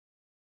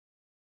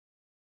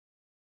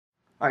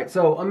All right,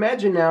 so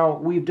imagine now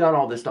we've done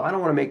all this stuff. I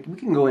don't want to make, we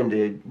can go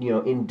into,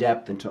 in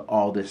depth into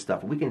all this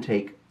stuff. We can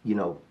take,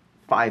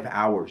 5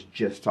 hours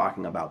just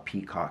talking about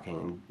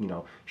peacocking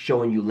and,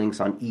 showing you links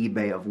on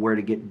eBay of where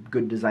to get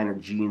good designer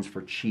jeans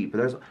for cheap.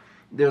 But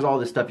there's all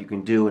this stuff you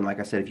can do. And like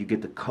I said, if you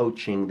get the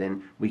coaching,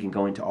 then we can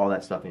go into all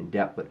that stuff in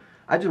depth. But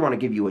I just want to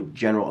give you a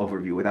general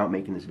overview without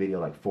making this video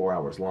like 4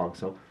 hours long.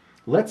 So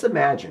let's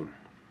imagine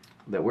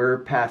that we're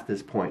past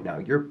this point now.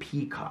 You're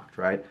peacocked,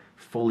 right?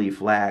 Fully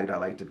flagged, I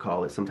like to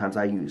call it. Sometimes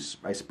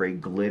I spray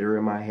glitter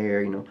in my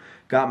hair,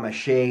 got my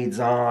shades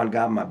on,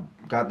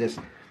 got this,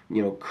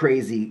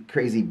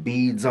 crazy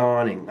beads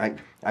on, and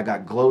I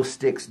got glow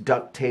sticks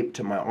duct taped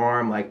to my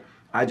arm. Like,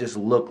 I just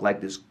look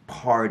like this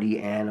party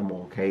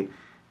animal, okay?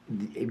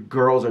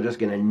 Girls are just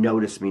gonna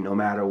notice me no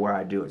matter where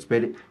I do it.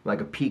 It's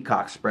like a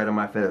peacock spreading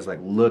my feathers, like,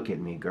 look at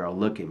me, girl,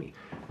 look at me,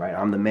 right?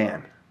 I'm the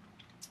man.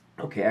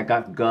 Okay, I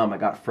got gum, I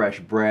got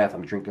fresh breath,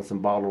 I'm drinking some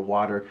bottled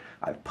water,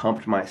 I've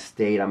pumped my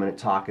state, I'm in a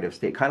talkative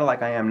state, kind of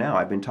like I am now.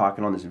 I've been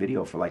talking on this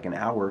video for like an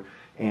hour,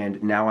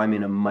 and now I'm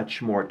in a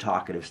much more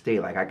talkative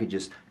state. Like, I could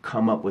just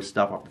come up with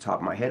stuff off the top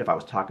of my head. If I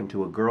was talking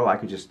to a girl, I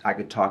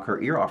could talk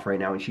her ear off right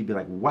now, and she'd be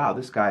like, wow,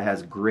 this guy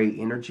has great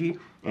energy,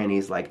 and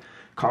he's like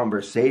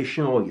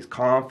conversational, he's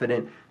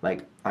confident.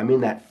 Like, I'm in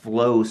that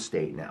flow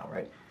state now,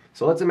 right?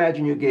 So let's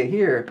imagine you get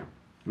here.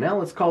 Now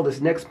let's call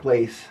this next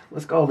place,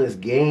 let's call this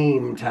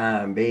game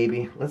time,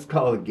 baby. Let's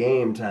call it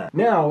game time.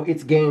 Now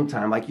it's game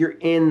time. Like, you're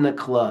in the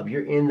club,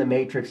 you're in the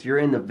matrix, you're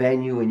in the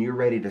venue, and you're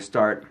ready to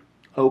start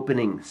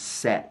opening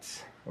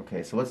sets.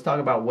 Okay, so let's talk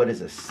about what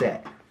is a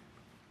set.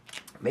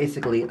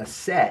 Basically, a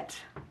set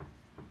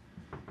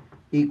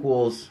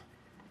equals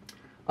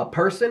a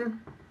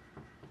person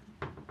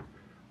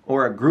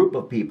or a group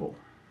of people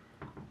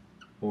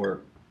or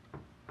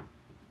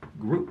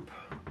group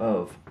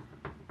of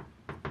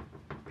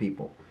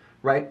people,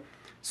 right?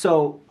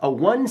 So a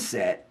 1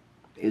 set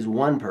is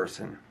 1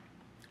 person,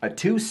 a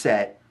 2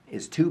 set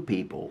is 2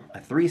 people, a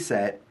 3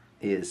 set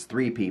is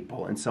 3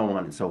 people, and so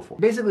on and so forth.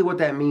 Basically what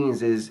that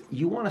means is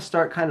you want to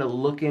start kind of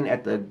looking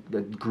at the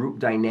group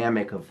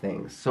dynamic of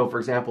things. So for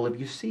example, if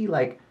you see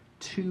like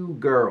 2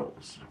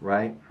 girls,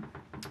 right?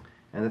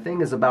 And the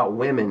thing is about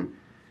women,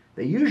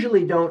 they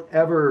usually don't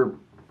ever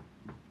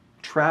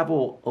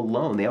travel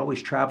alone. They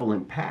always travel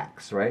in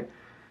packs, right?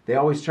 They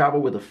always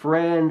travel with a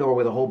friend or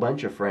with a whole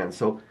bunch of friends.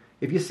 So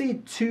if you see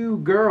 2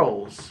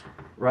 girls,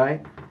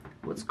 right,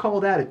 let's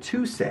call that a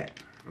 2 set.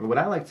 And what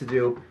I like to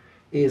do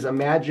is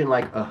imagine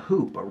like a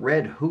hoop, a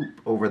red hoop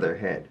over their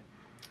head.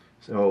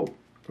 So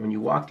when you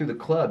walk through the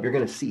club, you're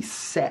going to see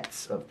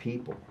sets of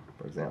people.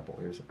 For example,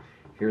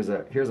 here's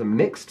a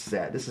mixed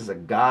set. This is a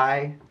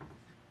guy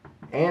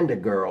and a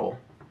girl.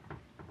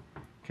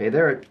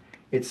 Okay,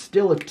 it's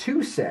still a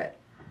 2 set.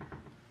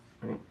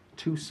 Right?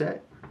 2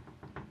 set.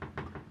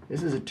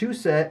 This is a 2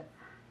 set,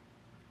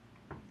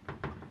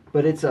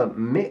 but it's a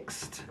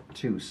mixed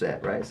 2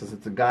 set, right? So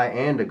it's a guy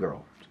and a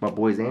girl. It's got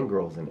boys and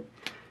girls in it.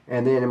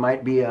 And then it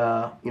might be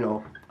a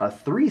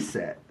 3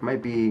 set. It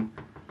might be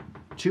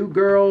 2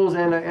 girls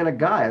and a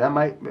guy. That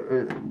might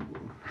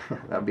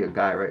that'd be a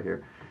guy right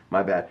here.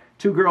 My bad.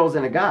 2 girls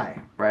and a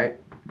guy, right?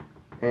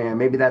 And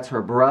maybe that's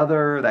her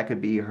brother. That could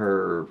be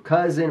her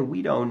cousin.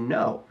 We don't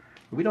know.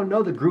 We don't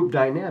know the group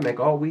dynamic.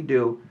 All we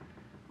do,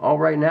 all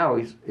right now,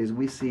 is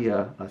we see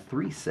a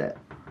 3 set,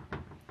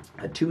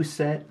 a 2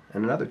 set,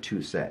 and another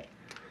 2 set.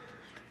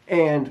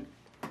 And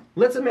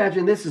let's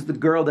imagine this is the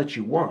girl that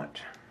you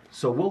want.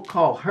 So we'll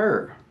call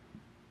her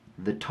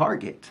the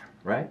target,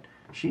 right?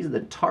 She's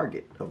the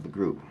target of the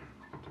group.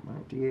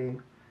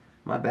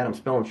 My bad, I'm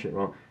spelling shit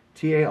wrong.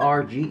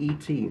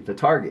 T-A-R-G-E-T, the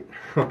target.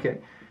 Okay,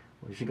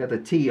 well, she got the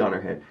T on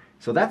her head.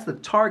 So that's the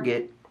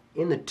target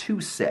in the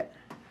 2 set.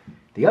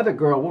 The other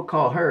girl, we'll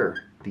call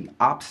her the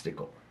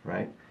obstacle,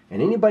 right?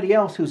 And anybody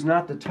else who's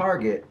not the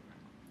target,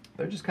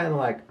 they're just kind of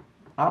like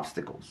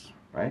obstacles,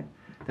 right?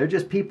 They're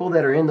just people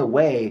that are in the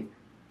way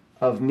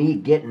of me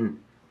getting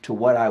to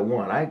what I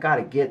want. I got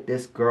to get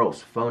this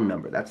girl's phone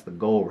number. That's the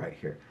goal right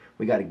here.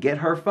 We got to get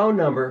her phone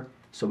number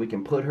so we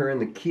can put her in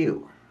the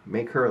queue,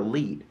 make her a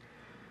lead.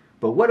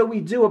 But what do we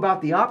do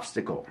about the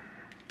obstacle,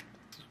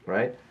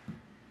 right?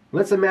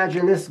 Let's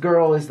imagine this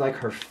girl is like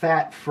her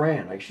fat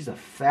friend. Like, she's a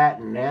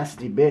fat,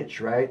 nasty bitch,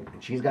 right?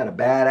 And she's got a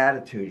bad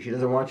attitude. She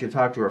doesn't want you to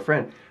talk to her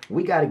friend.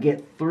 We got to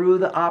get through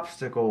the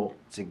obstacle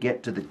to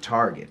get to the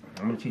target.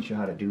 I'm going to teach you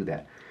how to do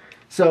that.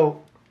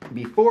 So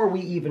before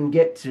we even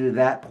get to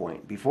that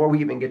point, before we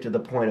even get to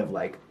the point of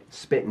like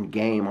spitting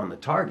game on the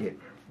target,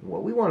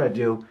 what we want to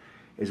do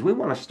is we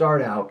want to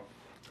start out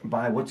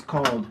by what's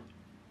called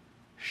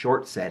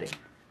short setting.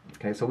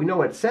 Okay, so we know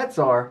what sets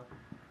are.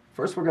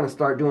 First, we're going to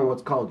start doing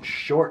what's called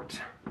short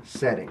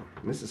setting.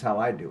 And this is how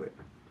I do it.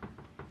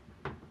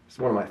 It's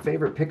one of my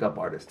favorite pickup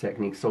artist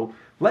techniques. So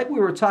like we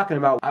were talking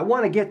about, I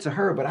want to get to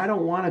her, but I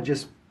don't want to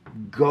just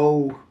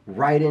go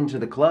right into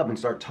the club and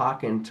start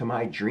talking to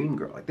my dream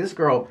girl. Like, this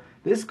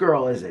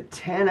girl is a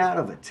 10 out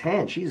of a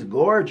 10. She's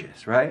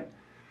gorgeous, right?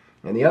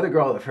 And the other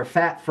girl, her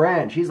fat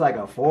friend, she's like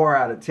a 4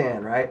 out of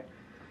 10, right?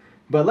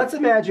 But let's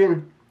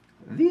imagine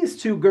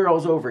these 2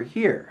 girls over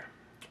here,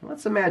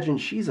 Let's imagine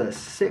she's a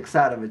 6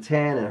 out of a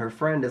 10 and her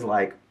friend is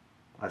like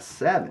a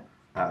 7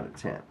 out of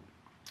 10.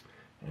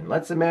 And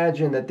let's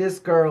imagine that this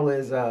girl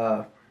is,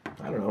 I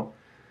don't know,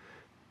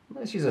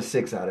 she's a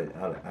 6 out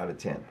of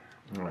 10.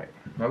 All right,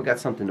 now we got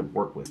something to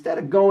work with. Instead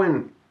of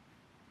going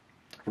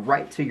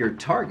right to your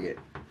target,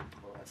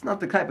 that's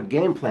not the type of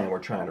game plan we're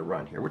trying to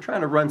run here. We're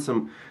trying to run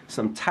some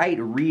tight,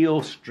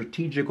 real,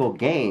 strategical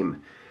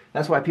game.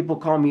 That's why people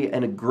call me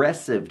an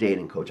aggressive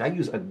dating coach. I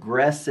use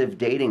aggressive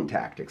dating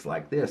tactics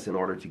like this in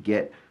order to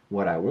get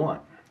what I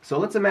want. So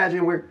let's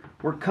imagine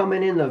we're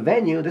coming in the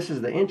venue. This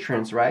is the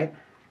entrance, right?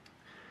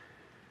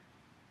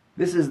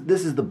 This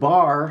is the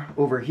bar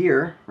over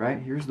here,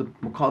 right?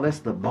 We'll call this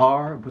the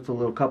bar. Puts a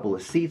little couple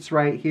of seats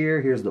right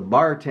here. Here's the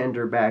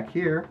bartender back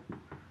here,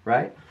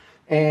 right?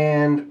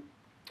 And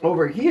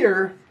over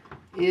here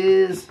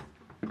is,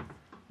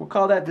 we'll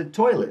call that the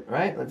toilet,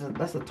 right?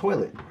 That's the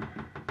toilet.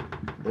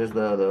 There's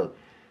the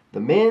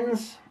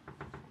men's.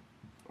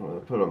 We'll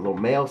put a little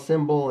male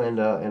symbol and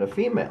a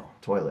female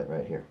toilet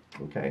right here,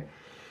 okay?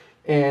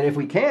 And if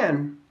we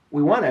can,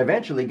 we want to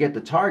eventually get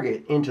the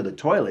target into the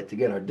toilet to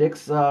get our dick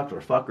sucked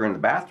or fuck her in the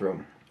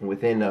bathroom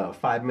within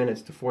 5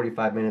 minutes to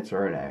 45 minutes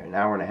or an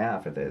hour and a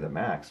half at the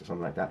max or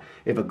something like that.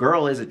 If a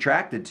girl is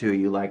attracted to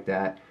you like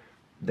that,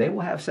 they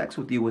will have sex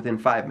with you within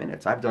 5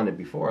 minutes. I've done it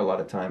before a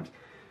lot of times.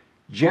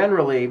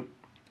 Generally,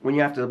 when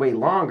you have to wait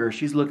longer,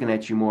 she's looking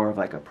at you more of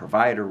like a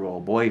provider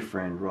role,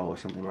 boyfriend role or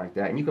something like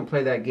that. And you can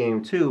play that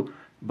game too.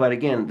 But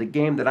again, the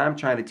game that I'm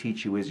trying to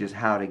teach you is just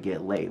how to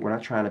get laid. We're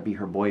not trying to be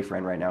her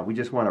boyfriend right now. We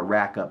just want to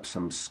rack up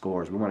some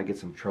scores. We want to get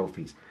some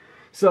trophies.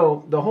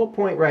 So the whole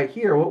point right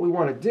here, what we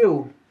want to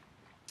do,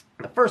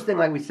 the first thing,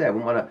 like we said,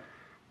 we want to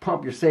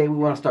pump your say. We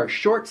want to start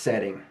short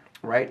setting,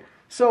 right?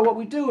 So what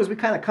we do is we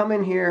kind of come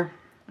in here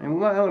and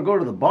we want to go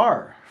to the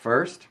bar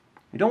first.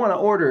 You don't want to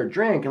order a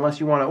drink unless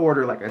you want to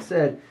order, like I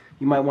said,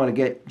 you might want to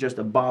get just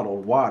a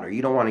bottled water.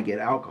 You don't want to get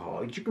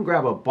alcohol. You can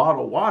grab a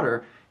bottle of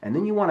water, and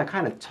then you want to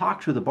kind of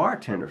talk to the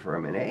bartender for a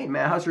minute. Hey,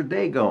 man, how's your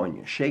day going?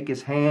 You shake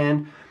his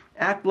hand.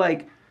 Act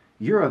like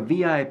you're a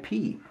VIP.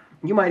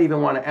 You might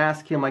even want to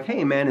ask him, like,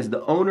 hey, man, is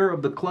the owner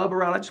of the club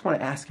around? I just want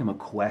to ask him a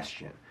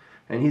question.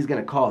 And he's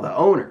going to call the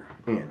owner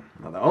in.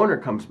 Now, the owner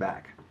comes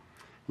back.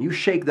 You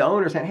shake the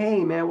owner's hand.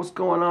 Hey, man, what's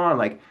going on?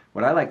 Like,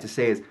 what I like to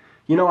say is,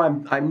 you know,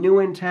 I'm new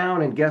in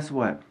town, and guess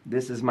what?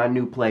 This is my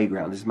new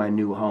playground. This is my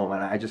new home,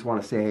 and I just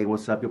want to say, hey,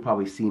 what's up? You'll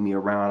probably see me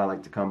around. I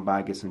like to come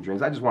by, get some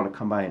drinks. I just want to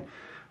come by and,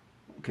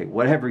 okay,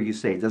 whatever you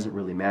say, it doesn't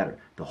really matter.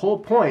 The whole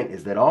point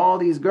is that all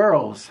these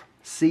girls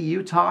see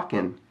you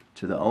talking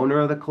to the owner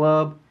of the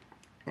club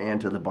and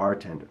to the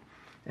bartender.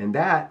 And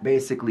that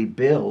basically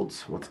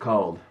builds what's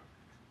called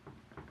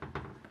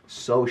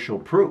social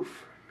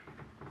proof.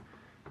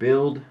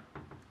 Build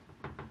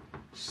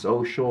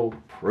social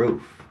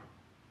proof.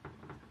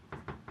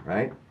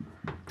 Right?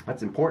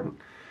 That's important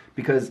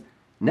because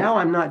now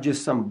I'm not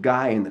just some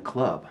guy in the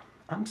club.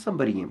 I'm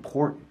somebody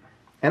important.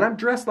 And I'm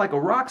dressed like a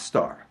rock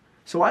star.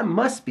 So I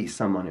must be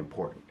someone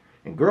important.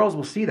 And girls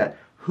will see that.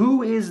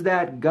 Who is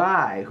that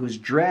guy who's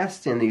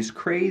dressed in these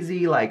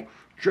crazy, like,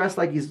 dressed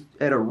like he's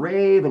at a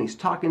rave and he's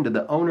talking to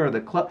the owner of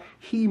the club?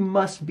 He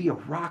must be a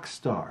rock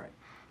star.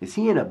 Is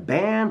he in a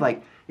band?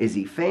 Like, is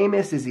he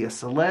famous? Is he a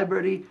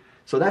celebrity?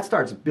 So that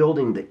starts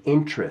building the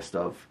interest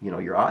of, you know,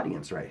 your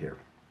audience right here.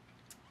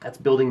 That's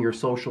building your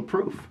social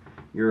proof,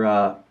 your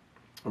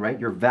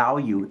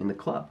value in the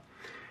club.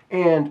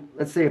 And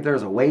let's say if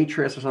there's a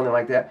waitress or something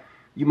like that,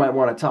 you might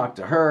want to talk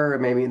to her.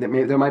 Maybe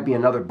there might be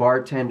another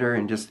bartender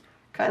and just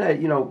kind of,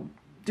 you know,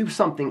 do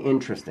something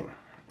interesting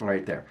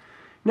right there.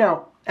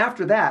 Now,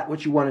 after that,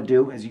 what you want to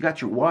do is you got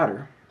your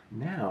water.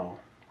 Now,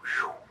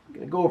 you're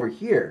going to go over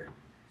here.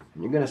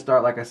 And you're going to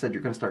start, like I said,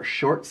 you're going to start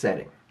short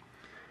setting.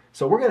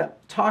 So we're going to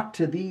talk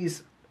to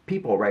these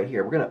people right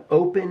here. We're going to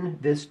open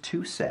this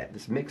two set,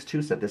 this mixed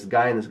two set, this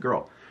guy and this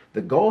girl.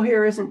 The goal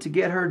here isn't to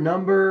get her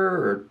number,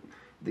 or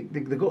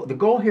the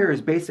goal here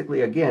is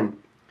basically, again,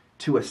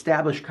 to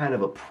establish kind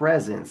of a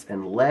presence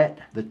and let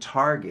the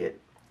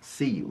target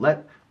see you.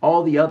 Let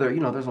all the other, you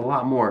know, there's a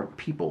lot more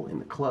people in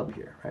the club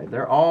here, right?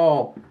 They're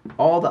all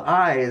the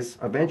eyes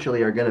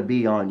eventually are going to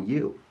be on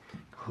you.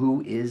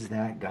 Who is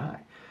that guy?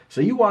 So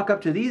you walk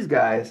up to these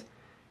guys,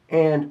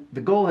 and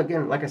the goal,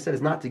 again, like I said,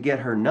 is not to get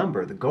her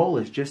number. The goal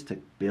is just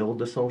to build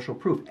the social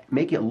proof.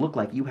 Make it look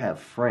like you have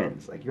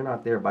friends, like you're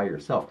not there by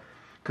yourself.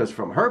 Because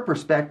from her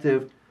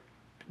perspective,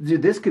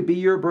 dude, this could be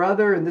your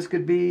brother, and this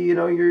could be, you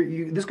know,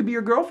 this could be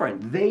your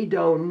girlfriend. They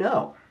don't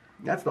know.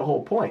 That's the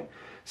whole point.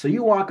 So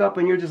you walk up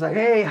and you're just like,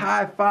 hey,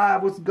 high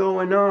five, what's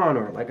going on?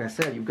 Or like I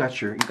said, you've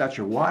got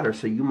your water,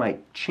 so you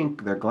might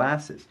chink their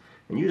glasses.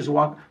 And you just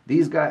walk,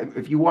 these guys,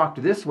 if you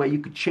walked this way, you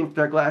could chink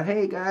their glass.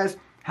 Hey guys,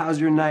 how's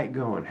your night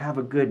going? Have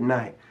a good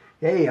night.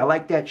 Hey, I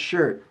like that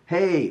shirt.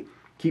 Hey,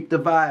 keep the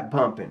vibe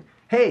pumping.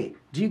 Hey,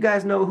 do you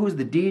guys know who's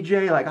the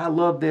DJ? Like, I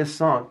love this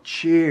song.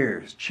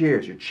 Cheers,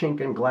 cheers. You're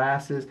chinking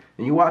glasses.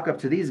 And you walk up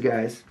to these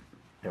guys,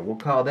 and we'll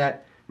call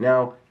that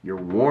now your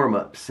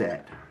warm-up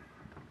set.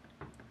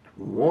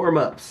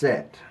 Warm-up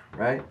set,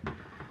 right?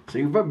 So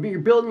you're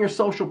building your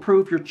social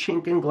proof, you're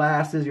chinking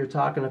glasses, you're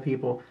talking to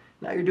people.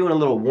 Now you're doing a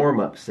little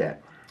warm-up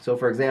set. So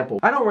for example,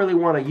 I don't really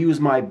want to use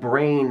my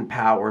brain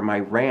power,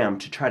 my RAM,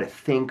 to try to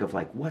think of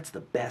like, what's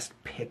the best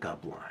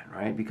pickup line,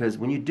 right? Because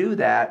when you do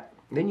that,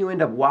 then you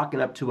end up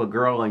walking up to a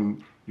girl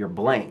and you're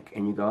blank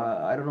and you go,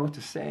 I don't know what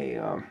to say.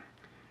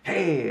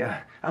 Hey,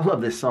 I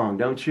love this song,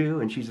 don't you?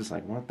 And she's just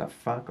like, what the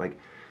fuck? Like,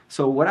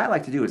 so what I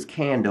like to do is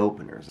canned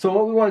openers. So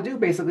what we want to do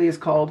basically is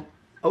called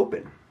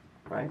open,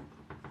 right?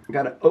 You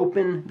got to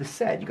open the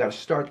set. You got to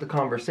start the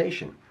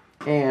conversation.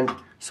 And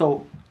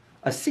so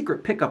a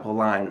secret pickup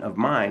line of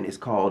mine is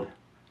called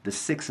the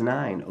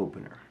 6ix9ine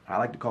opener. I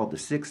like to call it the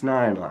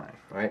 6ix9ine line,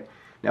 right?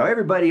 Now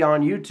everybody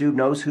on YouTube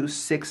knows who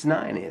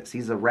 6ix9ine is.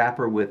 He's a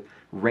rapper with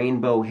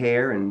rainbow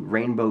hair and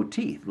rainbow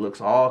teeth.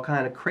 Looks all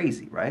kind of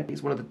crazy, right?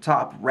 He's one of the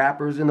top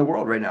rappers in the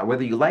world right now.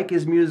 Whether you like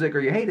his music or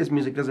you hate his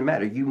music, doesn't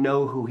matter. You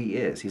know who he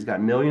is. He's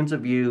got millions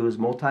of views,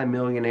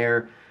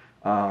 multi-millionaire,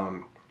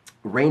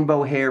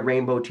 rainbow hair,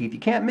 rainbow teeth. You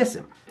can't miss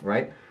him,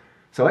 right?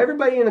 So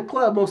everybody in the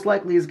club most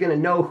likely is going to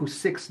know who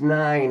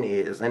 6ix9ine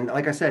is. And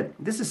like I said,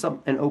 this is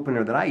an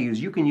opener that I use.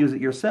 You can use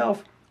it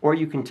yourself, or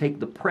you can take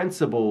the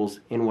principles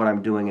in what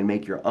I'm doing and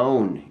make your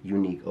own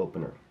unique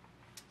opener.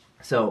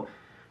 So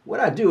what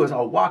I do is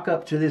I'll walk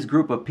up to this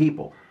group of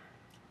people.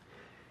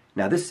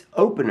 Now this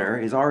opener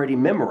is already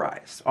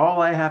memorized.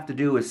 All I have to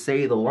do is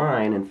say the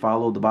line and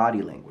follow the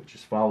body language.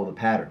 Just follow the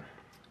pattern.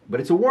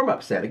 But it's a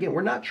warm-up set. Again,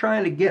 we're not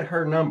trying to get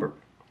her number.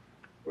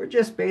 We're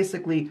just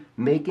basically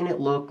making it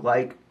look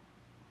like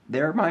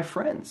they're my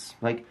friends.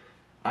 Like,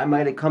 I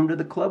might have come to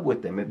the club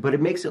with them, but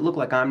it makes it look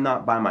like I'm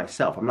not by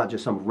myself. I'm not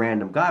just some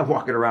random guy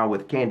walking around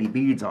with candy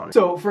beads on it.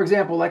 So, for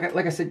example, like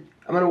I said,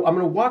 I'm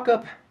gonna walk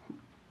up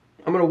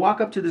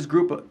to this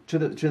group, to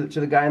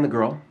the guy and the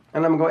girl,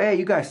 and I'm gonna go, hey,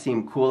 you guys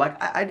seem cool. Like,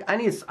 I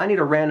need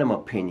a random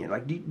opinion.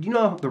 Like, do you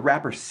know the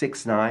rapper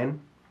 6ix9ine?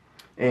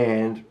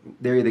 And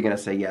they're either gonna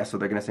say yes or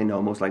they're gonna say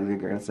no. Most likely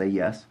they're gonna say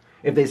yes.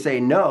 If they say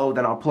no,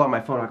 then I'll pull out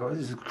my phone and I'll go,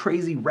 this is a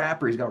crazy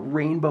rapper. He's got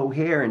rainbow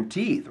hair and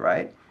teeth,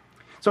 right?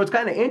 So it's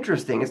kind of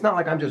interesting. It's not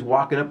like I'm just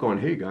walking up going,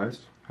 hey guys,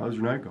 how's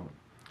your night going?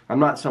 I'm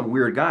not some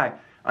weird guy.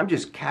 I'm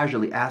just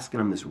casually asking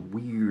them this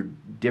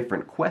weird,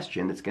 different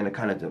question that's going to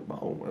kind of,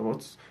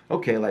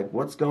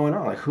 what's going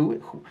on? Like,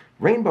 who,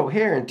 rainbow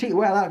hair and teeth?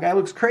 Well, that guy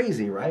looks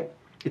crazy, right?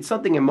 It's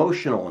something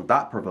emotional and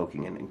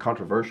thought-provoking and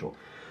controversial.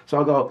 So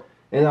I'll go,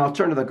 and I'll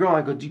turn to the girl and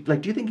I go,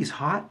 do you think he's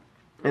hot?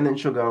 And then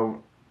she'll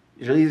go,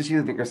 she's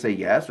either going to say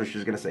yes or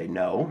she's going to say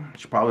no.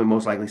 She'll probably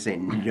most likely say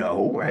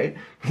no, right?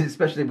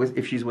 Especially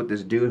if she's with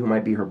this dude who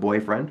might be her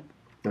boyfriend,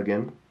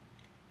 again.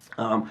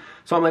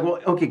 So I'm like, well,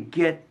 okay,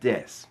 get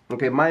this.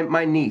 Okay,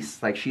 my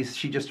niece, like, she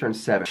just turned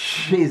 7.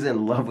 She's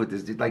in love with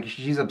this dude. Like,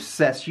 she's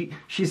obsessed.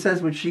 She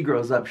says when she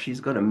grows up, she's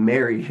going to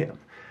marry him.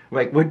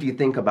 Like, what do you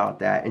think about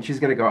that? And she's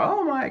going to go,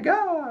 oh my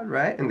God,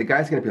 right? And the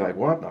guy's going to be like,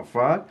 what the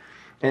fuck?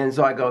 And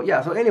so I go,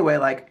 yeah. So anyway,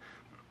 like,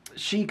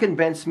 she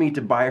convinced me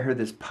to buy her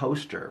this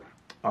poster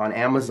on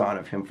Amazon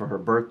of him for her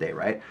birthday,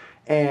 right?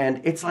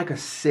 And it's like a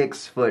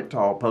 6-foot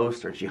tall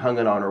poster, and she hung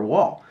it on her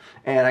wall.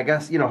 And I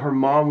guess, her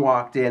mom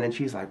walked in, and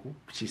she's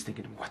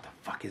thinking, what the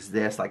fuck is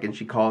this? Like, and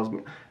she calls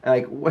me,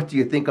 like, what do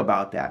you think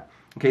about that?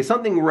 Okay,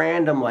 something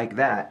random like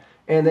that.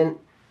 And then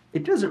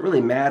it doesn't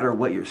really matter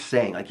what you're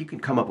saying. Like, you can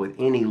come up with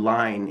any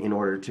line in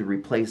order to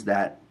replace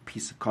that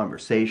piece of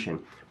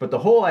conversation. But the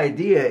whole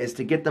idea is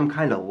to get them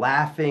kind of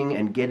laughing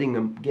and getting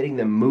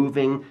them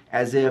moving,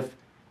 as if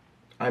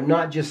I'm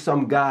not just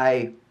some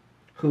guy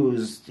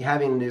who's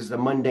having a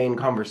mundane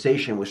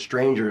conversation with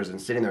strangers and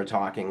sitting there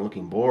talking,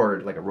 looking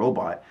bored like a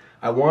robot.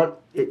 I want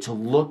it to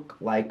look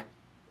like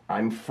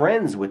I'm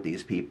friends with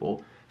these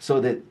people,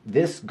 so that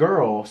this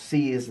girl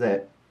sees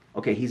that,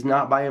 okay, he's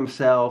not by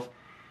himself,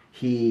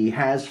 he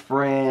has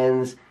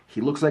friends,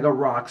 he looks like a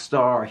rock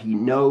star, he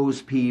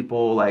knows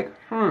people, like,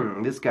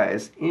 this guy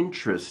is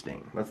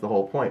interesting. That's the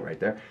whole point right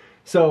there.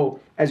 So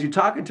as you're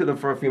talking to them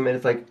for a few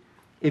minutes, like,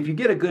 if you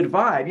get a good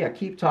vibe, yeah,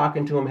 keep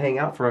talking to them, hang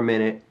out for a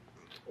minute,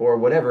 or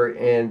whatever.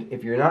 And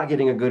if you're not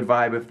getting a good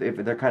vibe, if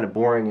they're kind of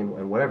boring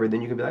and whatever,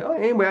 then you can be like, oh,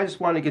 anyway, I just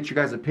want to get your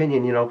guys'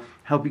 opinion,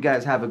 help you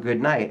guys have a good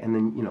night. And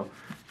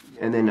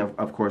then,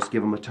 of course,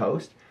 give them a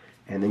toast,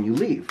 and then you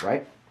leave,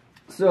 right?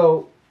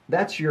 So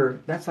that's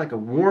like a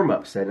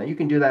warm-up set. Now, you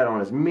can do that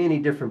on as many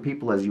different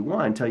people as you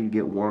want until you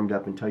get warmed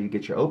up, until you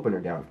get your opener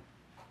down.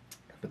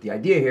 But the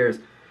idea here is,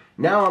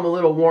 now I'm a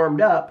little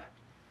warmed up.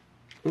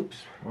 Oops,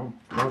 wrong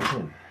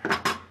pin.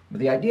 But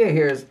the idea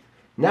here is,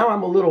 now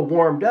I'm a little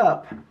warmed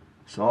up,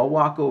 so I'll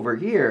walk over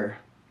here,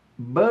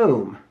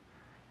 boom,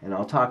 and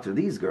I'll talk to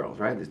these girls,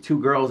 right? There's 2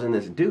 girls and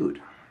this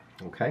dude,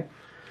 okay?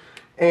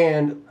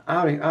 And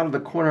out of the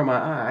corner of my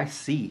eye, I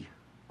see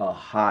a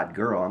hot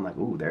girl. I'm like,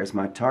 ooh, there's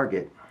my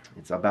target.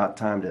 It's about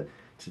time to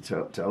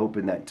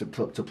open that, to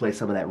play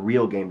some of that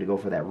real game, to go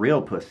for that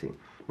real pussy.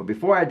 But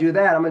before I do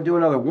that, I'm going to do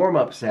another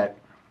warm-up set,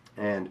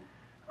 and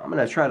I'm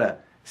going to try to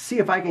see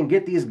if I can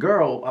get these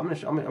girls. I'm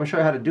going to show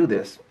you how to do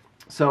this.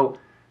 So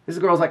this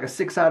girl's like a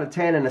 6 out of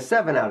 10 and a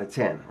 7 out of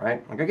 10,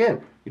 right? Like,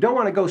 again, you don't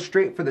want to go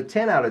straight for the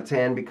 10 out of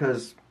 10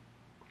 because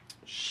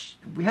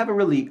we haven't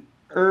really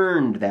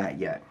earned that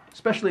yet.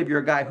 Especially if you're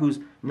a guy who's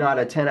not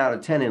a 10 out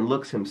of 10 in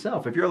looks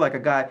himself. If you're like a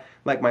guy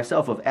like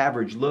myself of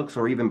average looks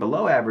or even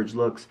below average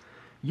looks,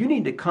 you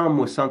need to come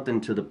with something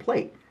to the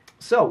plate.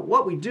 So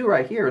what we do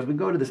right here is we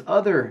go to this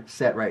other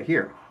set right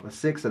here, a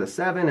 6 and a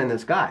 7 and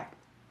this guy.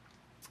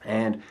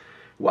 And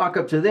walk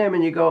up to them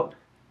and you go,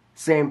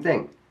 same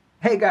thing.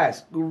 Hey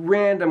guys,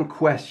 random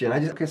question. I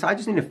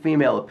just need a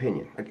female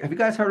opinion. Have you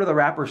guys heard of the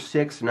rapper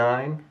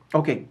 6ix9ine?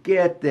 Okay,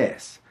 get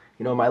this.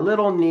 You know, my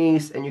little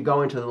niece, and you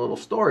go into the little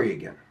story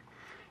again.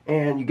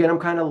 And you get them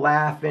kind of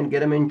laughing, get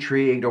them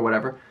intrigued or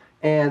whatever.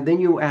 And then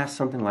you ask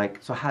something like,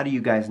 so how do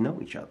you guys know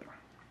each other?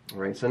 All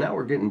right, so now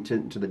we're getting to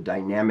the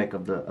dynamic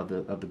of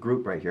the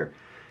group right here.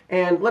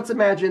 And let's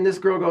imagine this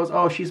girl goes,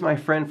 oh, she's my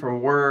friend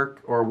from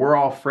work, or we're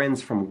all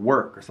friends from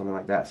work, or something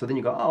like that. So then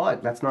you go, oh,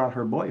 that's not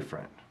her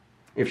boyfriend.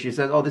 If she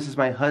says, oh, this is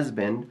my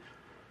husband,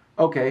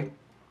 okay,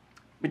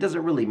 it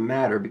doesn't really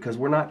matter because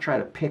we're not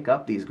trying to pick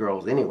up these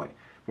girls anyway.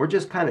 We're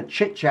just kind of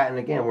chit-chatting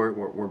again.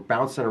 We're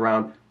bouncing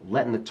around,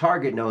 letting the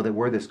target know that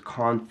we're this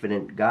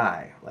confident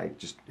guy, like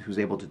just who's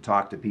able to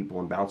talk to people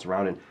and bounce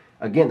around. And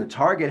again, the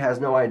target has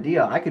no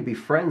idea. I could be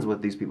friends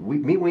with these people. We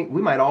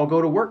might all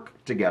go to work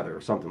together or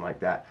something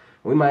like that.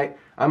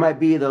 I might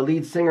be the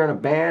lead singer in a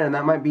band, and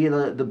that might be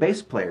the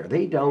bass player.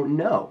 They don't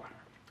know.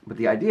 But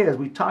the idea is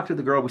we talk to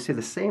the girl, we say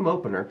the same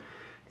opener,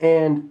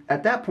 and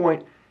at that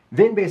point,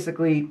 then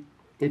basically,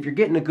 if you're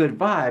getting a good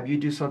vibe, you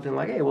do something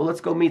like, hey, well,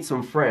 let's go meet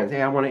some friends.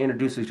 Hey, I want to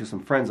introduce you to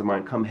some friends of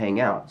mine. Come hang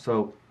out.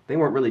 So they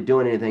weren't really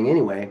doing anything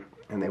anyway,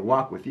 and they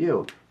walk with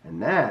you.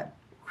 And that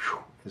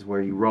is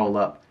where you roll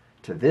up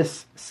to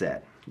this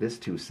set, this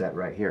 2 set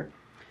right here.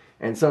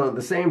 And so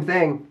the same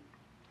thing,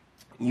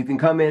 you can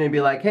come in and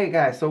be like, hey,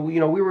 guys, so, you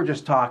know, we were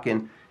just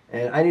talking,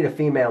 and I need a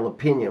female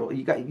opinion. Well,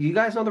 you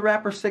guys know the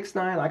rapper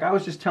 6ix9ine? Like, I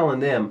was just telling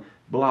them,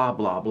 blah,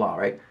 blah, blah,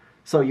 right?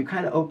 So you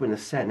kind of open the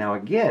set. Now,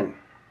 again,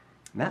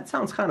 that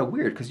sounds kind of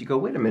weird because you go,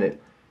 wait a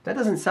minute, that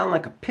doesn't sound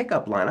like a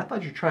pickup line. I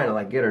thought you were trying to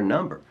like get her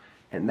number.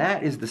 And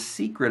that is the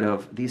secret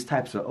of these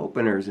types of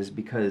openers, is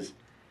because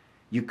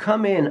you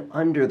come in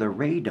under the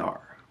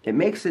radar. It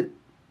makes it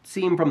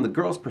seem from the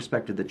girl's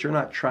perspective that you're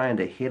not trying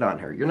to hit on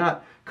her. You're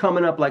not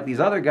coming up like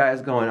these other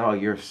guys going, oh,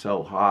 you're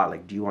so hot.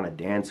 Like, do you want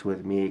to dance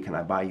with me? Can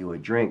I buy you a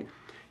drink?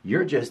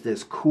 You're just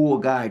this cool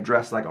guy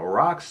dressed like a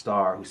rock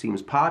star who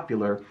seems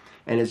popular.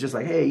 And it's just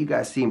like, hey, you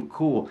guys seem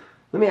cool.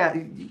 Let me ask,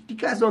 you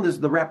guys know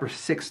the rapper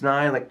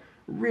 6ix9ine? Like,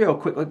 real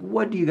quick, like,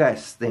 what do you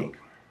guys think?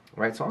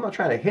 Right? So I'm not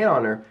trying to hit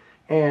on her.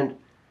 And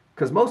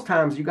because most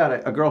times you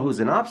got a girl who's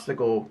an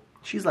obstacle,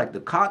 she's like the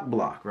cock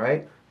block,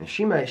 right? And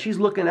she's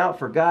looking out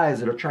for guys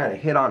that are trying to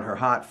hit on her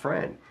hot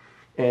friend.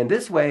 And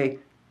this way,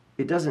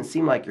 it doesn't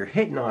seem like you're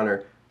hitting on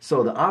her,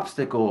 so the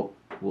obstacle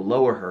will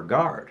lower her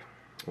guard.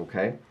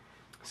 Okay?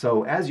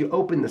 So as you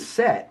open the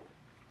set,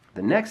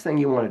 the next thing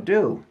you want to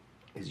do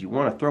is you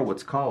want to throw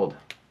what's called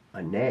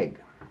a neg.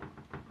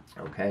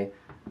 Okay?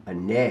 A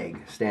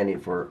neg standing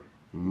for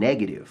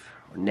negative,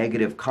 or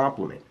negative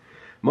compliment.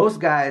 Most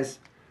guys,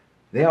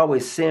 they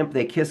always simp,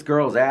 they kiss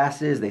girls'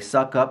 asses, they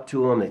suck up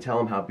to them, they tell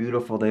them how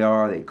beautiful they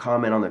are, they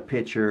comment on their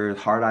pictures,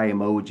 heart eye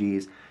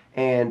emojis.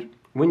 And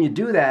when you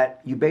do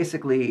that, you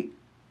basically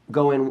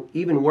go in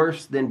even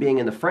worse than being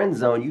in the friend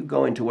zone, you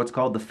go into what's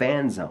called the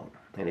fan zone.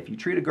 And if you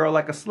treat a girl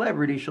like a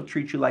celebrity, she'll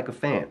treat you like a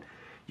fan.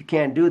 You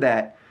can't do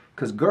that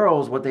because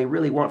girls, what they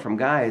really want from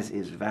guys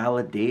is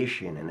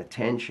validation and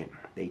attention.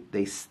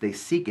 They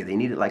seek it. They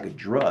need it like a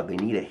drug. They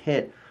need a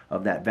hit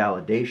of that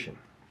validation.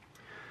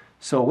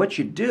 So what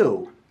you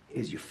do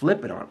is you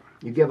flip it on them.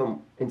 You give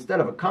them, instead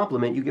of a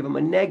compliment, you give them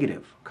a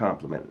negative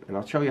compliment. And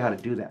I'll show you how to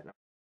do that.